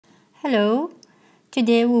Hello,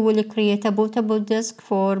 today we will create a bootable disk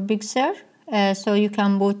for Big Sur. So you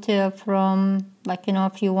can boot from,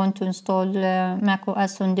 if you want to install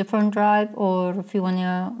macOS on different drive, or if you want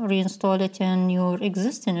to reinstall it in your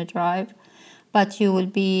existing drive, but you will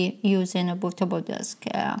be using a bootable disk.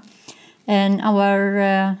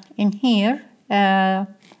 In here,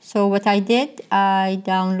 so what I did, I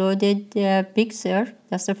downloaded Big Sur.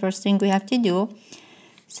 That's the first thing we have to do.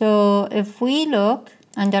 So if we look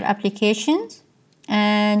under applications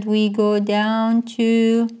and we go down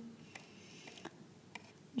to,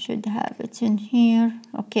 should have it in here.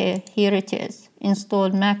 Okay, here it is, install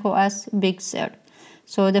macOS Big Sur.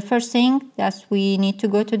 So the first thing that we need to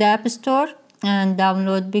go to the App Store and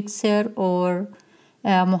download Big Sur or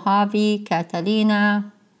Mojave,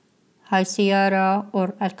 Catalina, High Sierra,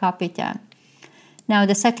 or El Capitan. Now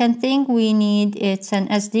the second thing we need, it's an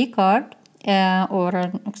SD card or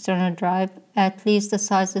an external drive. At least the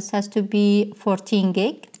size, this has to be 14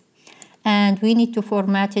 gig, and we need to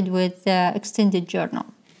format it with extended journal.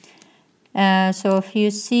 So if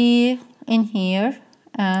you see in here,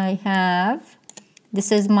 I have,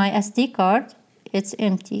 this is my SD card, it's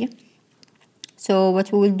empty. So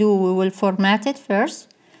what we will do, we will format it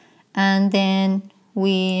first, and then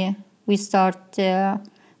we start the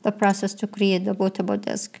process to create the bootable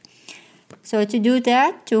disk. So to do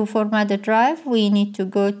that, to format the drive, we need to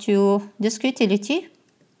go to disk utility.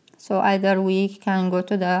 So either we can go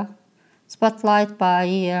to the spotlight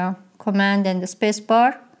by command and the space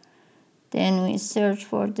bar. Then we search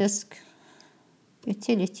for disk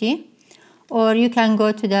utility, or you can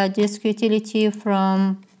go to the disk utility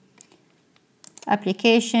from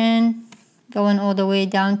application, going all the way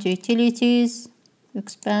down to utilities,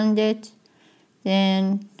 expand it,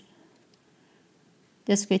 then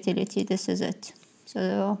disk utility, this is it.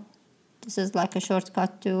 So this is like a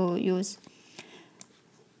shortcut to use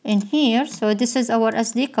in here. So this is our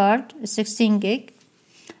SD card, 16 gig,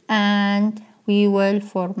 and we will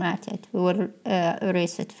format it. We will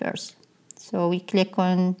erase it first. So we click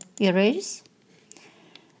on erase,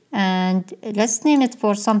 and let's name it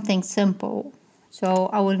for something simple. So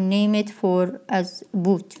I will name it as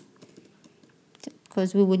boot,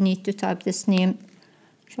 because we would need to type this name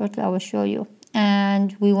shortly. I will show you.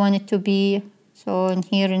 And we want it to be, so in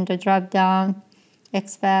here in the drop down,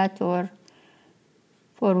 expat or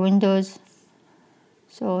for Windows.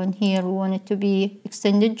 So in here we want it to be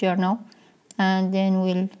extended journal, and then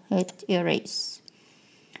we'll hit erase.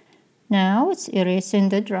 Now it's erasing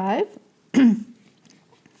the drive.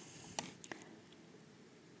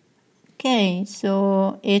 Okay,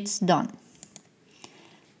 so it's done.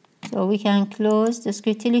 So we can close disk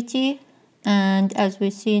utility, and as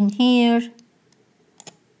we see in here,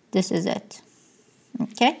 this is it.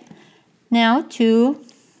 Okay, now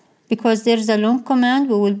because there's a long command,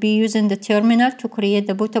 we will be using the terminal to create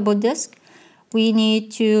the bootable disk. We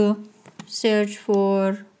need to search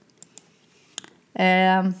for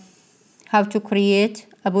how to create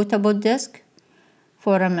a bootable disk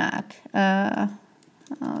for a Mac. How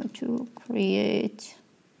to create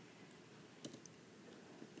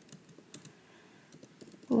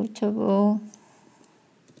bootable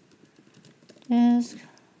disk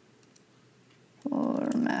for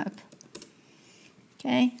Mac.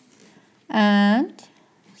 Okay, and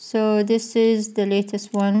so this is the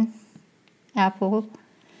latest one, Apple.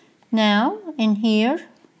 Now in here,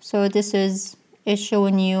 so this is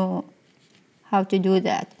showing you how to do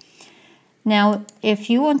that. Now if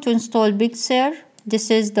you want to install Big Sur, this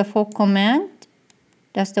is the fork command.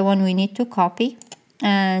 That's the one we need to copy,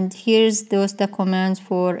 and here's the commands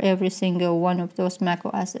for every single one of those Mac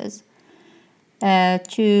OSs.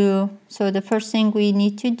 So the first thing we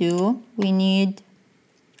need to do, we need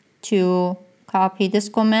to copy this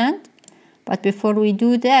command. But before we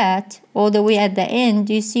do that, all the way at the end,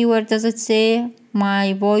 do you see where does it say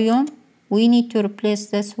my volume? We need to replace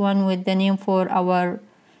this one with the name for our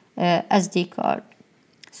SD card.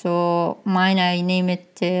 So mine, I name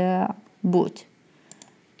it boot.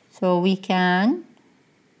 So we can,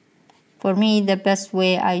 for me, the best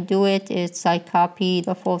way I do it is I copy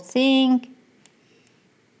the full thing,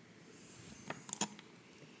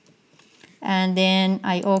 and then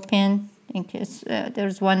I open, in case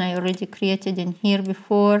there's one I already created in here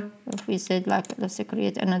before. If we said let's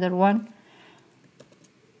create another one,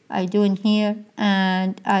 I do in here,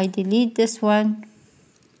 and I delete this one,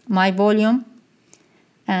 my volume,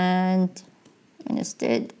 and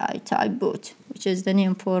instead I type boot, which is the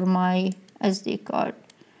name for my SD card.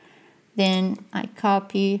 Then I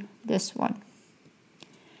copy this one.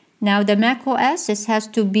 Now the macOS, this has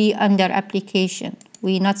to be under application.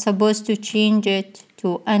 We're not supposed to change it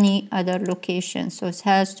to any other location. So it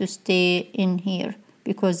has to stay in here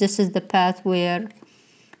because this is the path where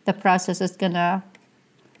the process is gonna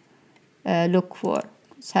look for.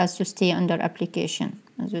 It has to stay under application,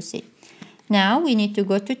 as you see. Now we need to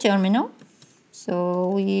go to terminal. So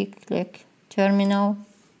we click terminal.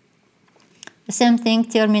 The same thing,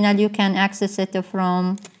 terminal, you can access it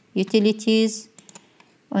from utilities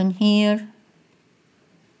on here.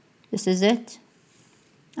 This is it,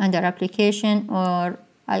 under application, or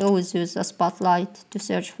I always use a spotlight to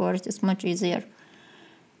search for it. It's much easier.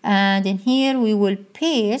 And in here we will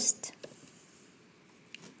paste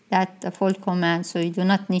that full command, so you do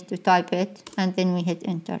not need to type it, and then we hit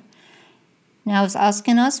enter. Now it's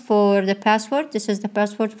asking us for the password. This is the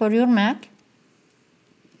password for your Mac.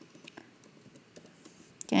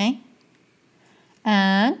 Okay.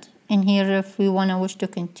 And in here, if we wish to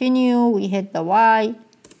continue, we hit the Y.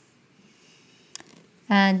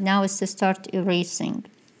 And now it's to start erasing.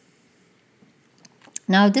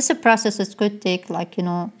 Now this process could take like,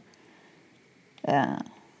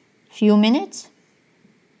 few minutes.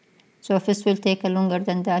 So if this will take longer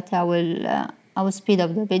than that, I will speed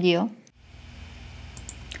up the video.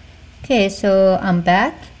 Okay, so I'm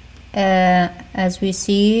back. As we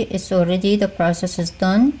see, it's already, the process is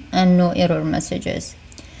done and no error messages.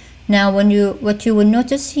 Now what you will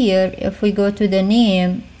notice here, if we go to the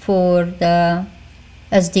name for the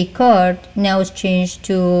SD card, now it's changed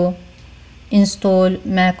to install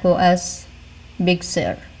macOS Big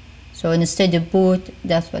Sur. So instead of boot,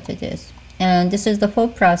 that's what it is. And this is the full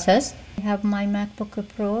process. I have my MacBook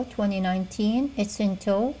Pro 2019. It's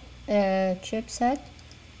Intel chipset.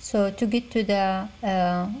 So to get to the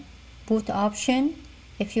boot option,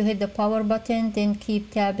 if you hit the power button, then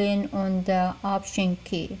keep tapping on the option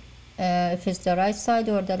key. If it's the right side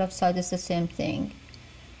or the left side, it's the same thing.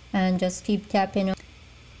 And just keep tapping on.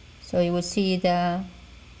 So you will see the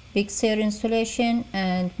Big Sur installation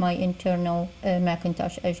and my internal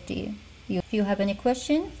Macintosh HD. If you have any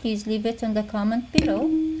question, please leave it in the comment below.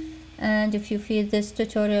 And if you feel this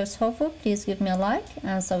tutorial is helpful, please give me a like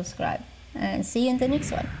and subscribe. And see you in the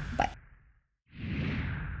next one.